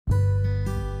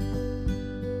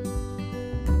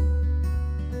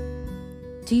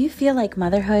Do you feel like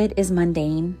motherhood is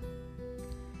mundane?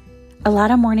 A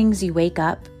lot of mornings you wake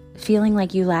up feeling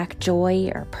like you lack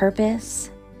joy or purpose?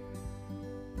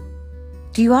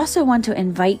 Do you also want to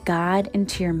invite God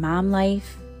into your mom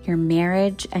life, your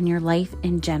marriage, and your life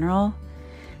in general,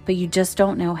 but you just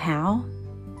don't know how?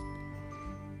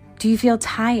 Do you feel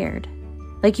tired,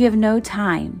 like you have no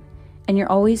time, and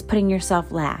you're always putting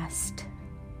yourself last?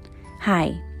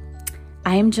 Hi,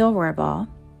 I am Jill Rohrbal,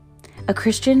 a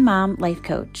Christian mom life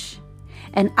coach,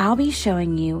 and I'll be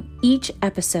showing you each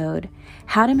episode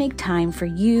how to make time for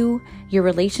you, your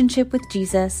relationship with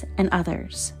Jesus, and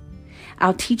others.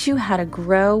 I'll teach you how to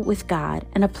grow with God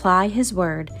and apply His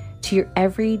Word to your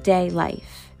everyday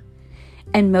life.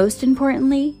 And most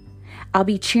importantly, I'll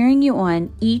be cheering you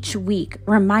on each week,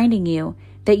 reminding you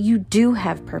that you do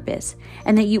have purpose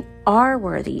and that you are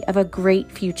worthy of a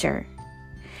great future.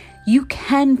 You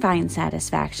can find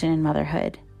satisfaction in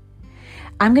motherhood.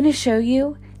 I'm going to show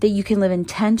you that you can live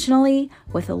intentionally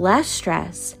with less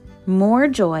stress, more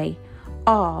joy,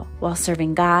 all while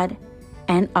serving God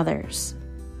and others.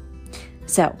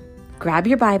 So, grab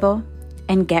your Bible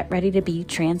and get ready to be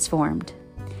transformed.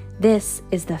 This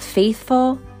is the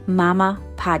Faithful Mama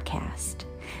Podcast,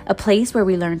 a place where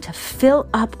we learn to fill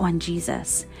up on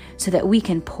Jesus so that we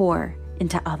can pour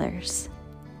into others.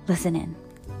 Listen in.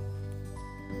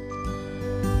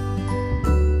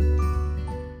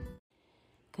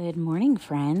 Good morning,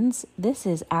 friends. This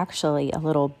is actually a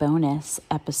little bonus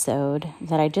episode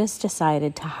that I just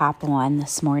decided to hop on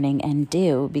this morning and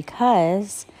do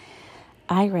because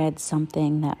I read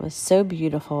something that was so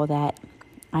beautiful that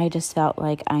I just felt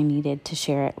like I needed to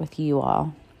share it with you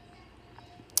all.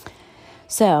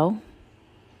 So,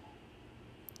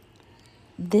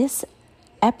 this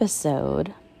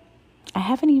episode, I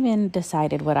haven't even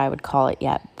decided what I would call it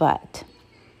yet, but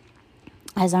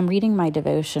as I'm reading my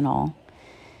devotional,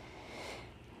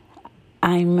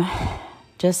 I'm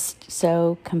just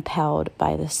so compelled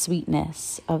by the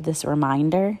sweetness of this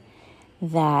reminder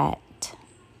that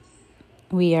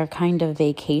we are kind of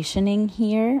vacationing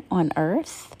here on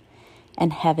earth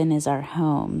and heaven is our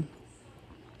home.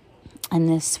 And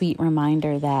this sweet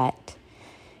reminder that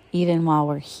even while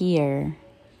we're here,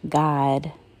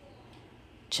 God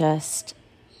just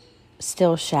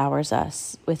still showers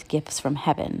us with gifts from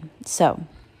heaven. So,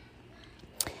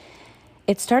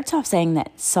 it starts off saying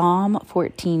that Psalm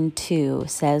 14:2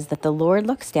 says that the Lord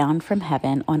looks down from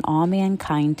heaven on all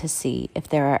mankind to see if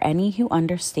there are any who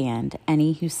understand,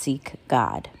 any who seek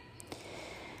God.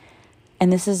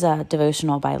 And this is a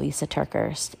devotional by Lisa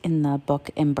TerKeurst in the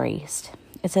book Embraced.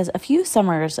 It says, a few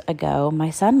summers ago, my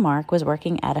son Mark was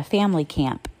working at a family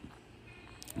camp.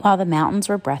 While the mountains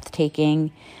were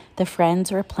breathtaking, the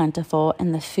friends were plentiful,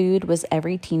 and the food was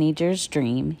every teenager's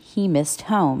dream, he missed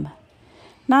home.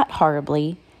 Not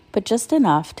horribly, but just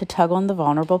enough to tug on the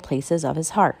vulnerable places of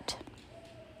his heart.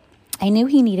 I knew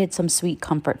he needed some sweet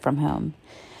comfort from home,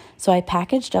 so I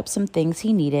packaged up some things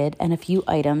he needed and a few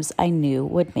items I knew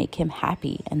would make him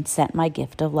happy and sent my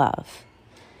gift of love.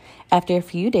 After a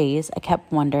few days, I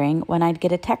kept wondering when I'd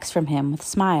get a text from him with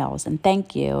smiles and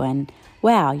thank you and,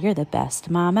 wow, you're the best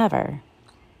mom ever.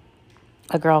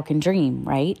 A girl can dream,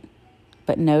 right?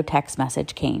 But no text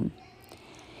message came.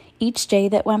 Each day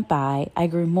that went by, I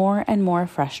grew more and more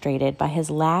frustrated by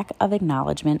his lack of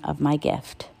acknowledgement of my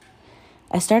gift.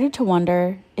 I started to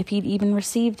wonder if he'd even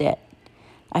received it.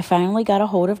 I finally got a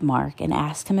hold of Mark and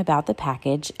asked him about the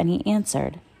package, and he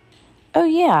answered, "Oh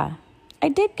yeah, I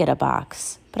did get a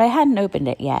box, but I hadn't opened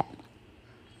it yet."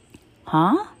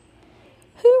 Huh?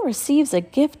 Who receives a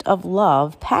gift of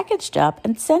love packaged up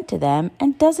and sent to them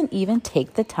and doesn't even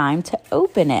take the time to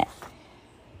open it?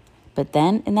 But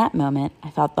then, in that moment, I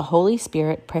felt the Holy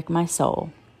Spirit prick my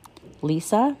soul.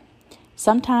 Lisa,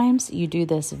 sometimes you do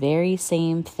this very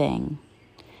same thing.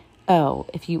 Oh,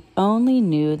 if you only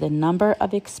knew the number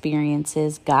of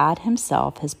experiences God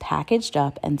Himself has packaged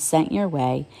up and sent your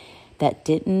way that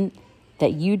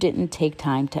you didn't take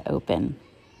time to open.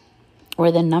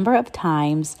 Or the number of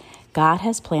times God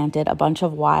has planted a bunch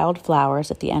of wild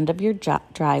flowers at the end of your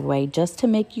driveway just to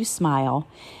make you smile,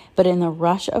 but in the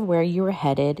rush of where you were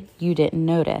headed, you didn't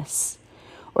notice.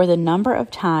 Or the number of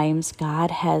times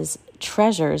God has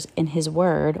treasures in His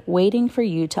Word waiting for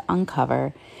you to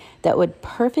uncover that would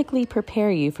perfectly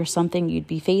prepare you for something you'd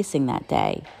be facing that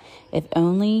day, if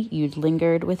only you'd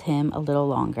lingered with Him a little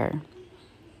longer.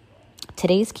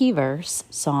 Today's key verse,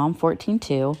 Psalm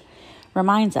 14:2,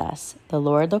 reminds us, the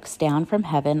Lord looks down from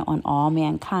heaven on all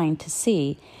mankind to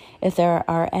see if there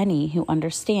are any who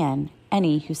understand,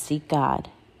 any who seek God.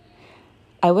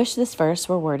 I wish this verse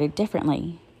were worded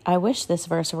differently. I wish this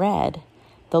verse read,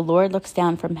 The Lord looks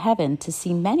down from heaven to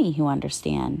see many who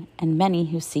understand and many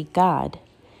who seek God.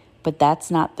 But that's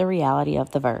not the reality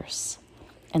of the verse.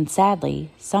 And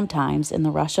sadly, sometimes in the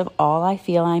rush of all I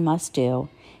feel I must do,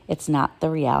 it's not the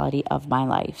reality of my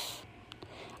life.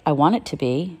 I want it to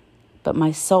be, but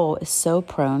my soul is so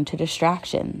prone to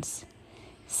distractions.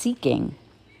 Seeking.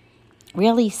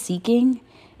 Really, seeking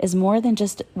is more than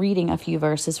just reading a few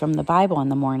verses from the Bible in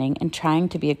the morning and trying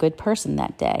to be a good person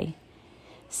that day.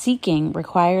 Seeking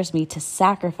requires me to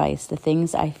sacrifice the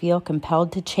things I feel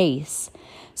compelled to chase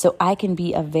so I can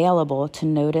be available to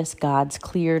notice God's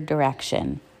clear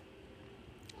direction.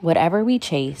 Whatever we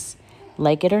chase,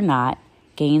 like it or not,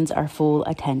 gains our full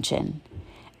attention.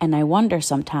 And I wonder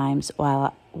sometimes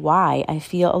why I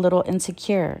feel a little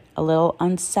insecure, a little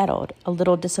unsettled, a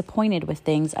little disappointed with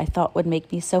things I thought would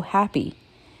make me so happy.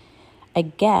 I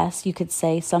guess you could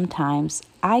say sometimes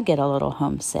I get a little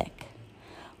homesick.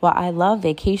 While I love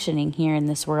vacationing here in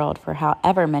this world for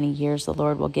however many years the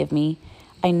Lord will give me,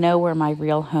 I know where my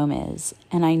real home is,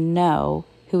 and I know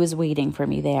who is waiting for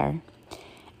me there.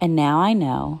 And now I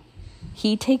know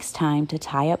He takes time to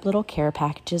tie up little care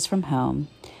packages from home,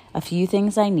 a few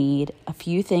things I need, a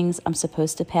few things I'm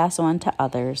supposed to pass on to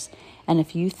others, and a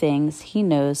few things He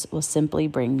knows will simply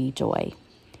bring me joy.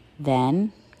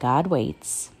 Then God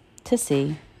waits to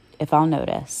see if I'll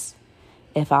notice,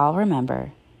 if I'll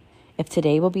remember, if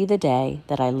today will be the day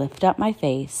that I lift up my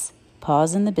face,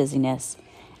 pause in the busyness,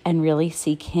 and really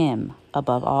seek Him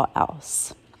above all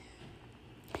else.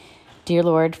 Dear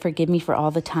Lord, forgive me for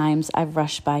all the times I've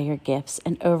rushed by your gifts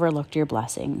and overlooked your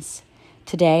blessings.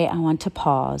 Today, I want to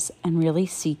pause and really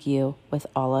seek you with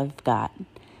all I've got.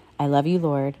 I love you,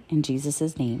 Lord, in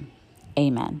Jesus' name.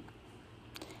 Amen.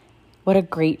 What a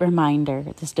great reminder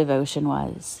this devotion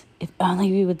was. If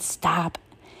only we would stop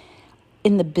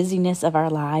in the busyness of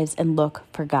our lives and look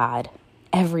for God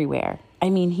everywhere. I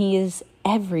mean, He is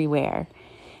everywhere.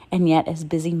 And yet, as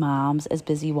busy moms, as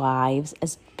busy wives,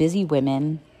 as busy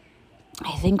women,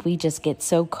 I think we just get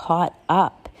so caught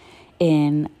up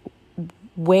in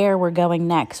where we're going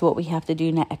next, what we have to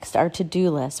do next, our to-do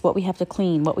list, what we have to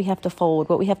clean, what we have to fold,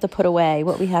 what we have to put away,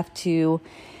 where we have to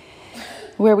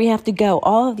go,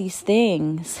 all of these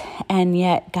things. And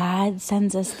yet God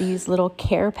sends us these little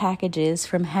care packages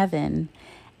from heaven,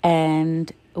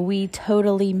 and we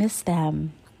totally miss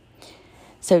them.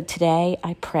 So today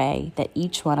I pray that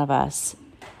each one of us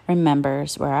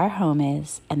remembers where our home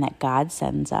is and that God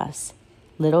sends us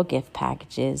little gift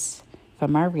packages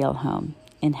from our real home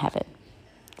in heaven.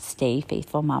 Stay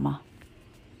faithful, Mama.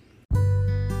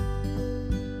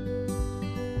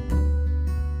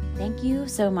 Thank you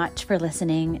so much for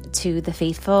listening to the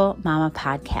Faithful Mama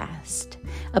podcast,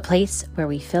 a place where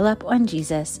we fill up on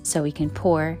Jesus so we can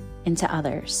pour into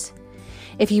others.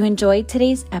 If you enjoyed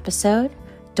today's episode,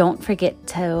 don't forget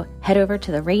to head over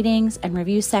to the ratings and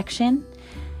review section.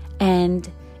 And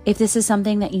if this is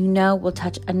something that you know will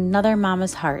touch another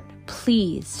mama's heart,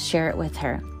 please share it with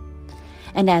her.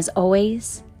 And as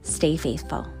always, stay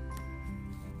faithful.